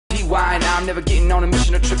why. Now I'm never getting on a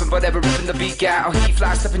mission or tripping, but ever ripping the beat out. Heat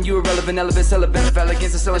fly stepping, you irrelevant, elegant, celebrant of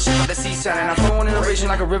elegance, and selling shit by the seaside. And I'm flowing in a raging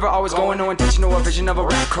like a river, always going, no intention or a vision of a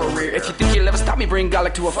rap career. If you think you'll ever stop me, bring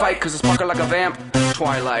Garlic to a fight, cause I sparkle like a vamp.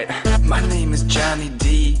 Twilight. My name is Johnny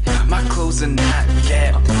D. My clothes are not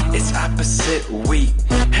Gap. It's opposite week,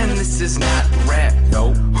 and this is not rap.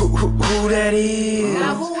 No. Who that is?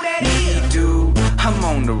 Now who that is? Me, dude. I'm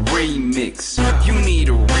on the remix. You need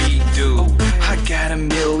a redo. I got a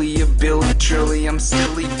million, billy, trilly. I'm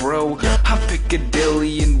silly, bro. I'm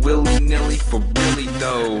Piccadilly and willy nilly for really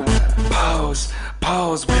though. Pause,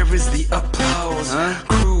 pause. Where is the applause?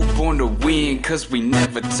 Crew born to win, cause we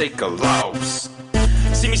never take a loss.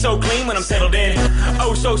 See me so clean when I'm settled in.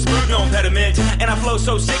 Oh, so smooth, no impediment. And I flow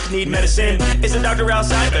so sick, need medicine. Is a doctor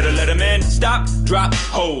outside? Better let him in. Stop, drop,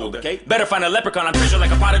 hold. Okay. Better find a leprechaun, I'm treasure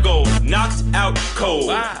like a pot of gold. Knocked out cold.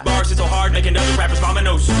 Bars hit so hard, making other rappers mama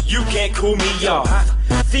knows. You can't cool me off.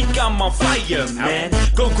 Think I'm on fire, man.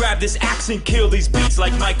 Go grab this axe and kill these beats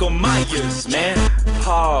like Michael Myers, man.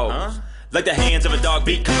 Pause. Like the hands of a dog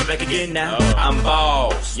beat, coming back again now. I'm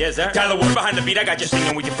boss. Yes, sir. Tyler Ward behind the beat, I got you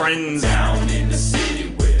singing with your friends. Down in the city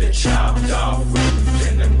with the chopped off roofs,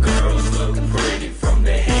 and them girls looking pretty from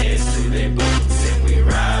their heads to their boots. And we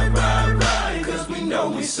ride, ride, ride, cause we know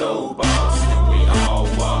we so boss. When we all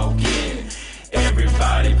walk in,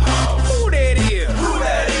 everybody pause. Who that is? Who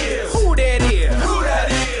that is? Who that is? Who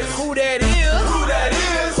that is? Who that is? Who that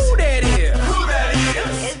is? Who that is? Who that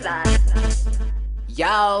is? Is that?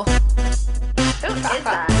 Yo. Who is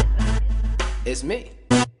that? It's me.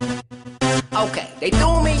 Okay, they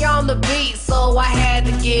threw me on the beat, so I had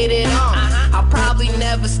to get it on. I'll probably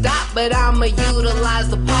never stop, but I'ma utilize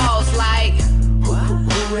the pause like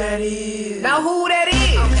Who that is? now who that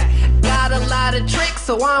is? Okay. Got a lot of tricks,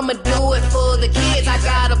 so I'ma do it for the kids. I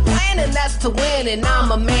got a plan and that's to win, and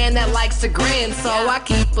I'm a man that likes to grin, so I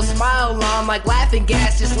keep a smile on like laughing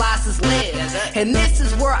gas just lost its lid. And this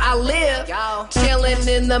is where I live, chilling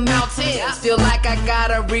in the mountains. Feel like I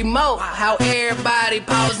got a remote, how everybody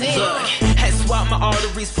pause in. Had swapped my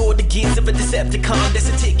arteries for the gears of a Decepticon. That's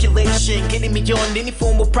articulation, getting me on any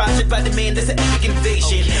form of project by the man. That's an epic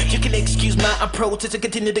invasion. You can excuse my approach as I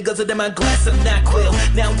continue to guzzle down my glass of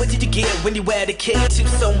NyQuil. Now what did you get when you add a K to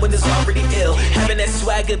someone that's already ill? Having that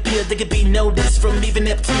swag appeal that could be noticed from even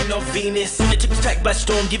Neptune or Venus. And I took the track by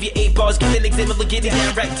storm, give you 8 bars, give an example of getting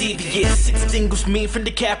downright devious. Extinguish me from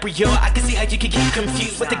DiCaprio. I can see how you can get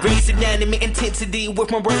confused with the grace, anatomy, intensity with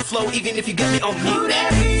my workflow, even if you got me on mute. Who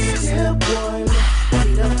that is? Yeah, boy,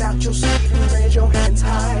 get up out your seat and raise your hands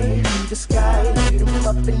high in the sky. Get them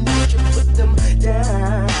up and need you put them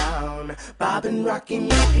down. Bobbing, rocking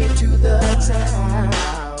your head to the town.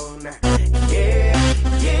 Yeah,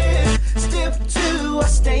 yeah. Step 2, I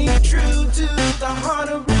stay true to the heart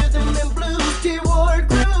of rhythm and blues. Keyword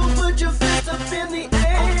groove, put your fists up in the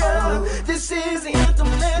air. This is the anthem,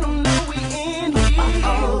 let them know we in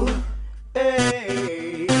here.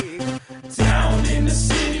 Hey. Down in the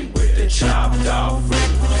city with the chopped off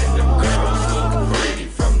roof, and them girls looking pretty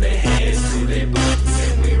from their heads to their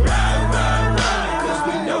boots. And we ride, ride, ride,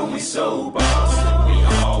 cause we know we so boss. When we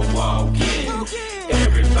all walk in,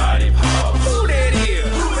 everybody pause. Who that is?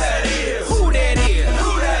 Who that is? Who that is?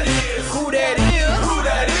 Who that is? Who that is? Who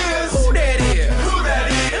that is? Who that is? Who that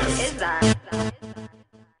is? Who is that?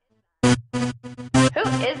 Who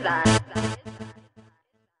is that?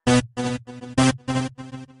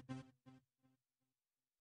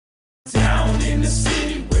 Down in the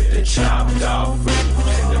city with the chopped off roof,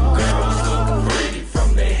 and them girls looking pretty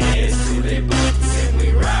from their heads to their boots. And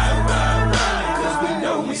we ride, ride, ride, cause we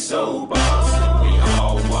know we so boss. When we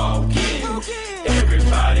all walk in,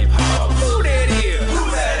 everybody pause. Who that is? Who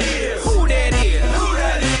that is? Who that is? Who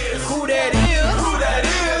that is? Who that is? Who that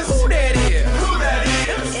is? Who that is? Who that is?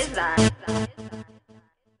 Who is that?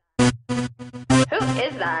 Who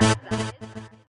is that?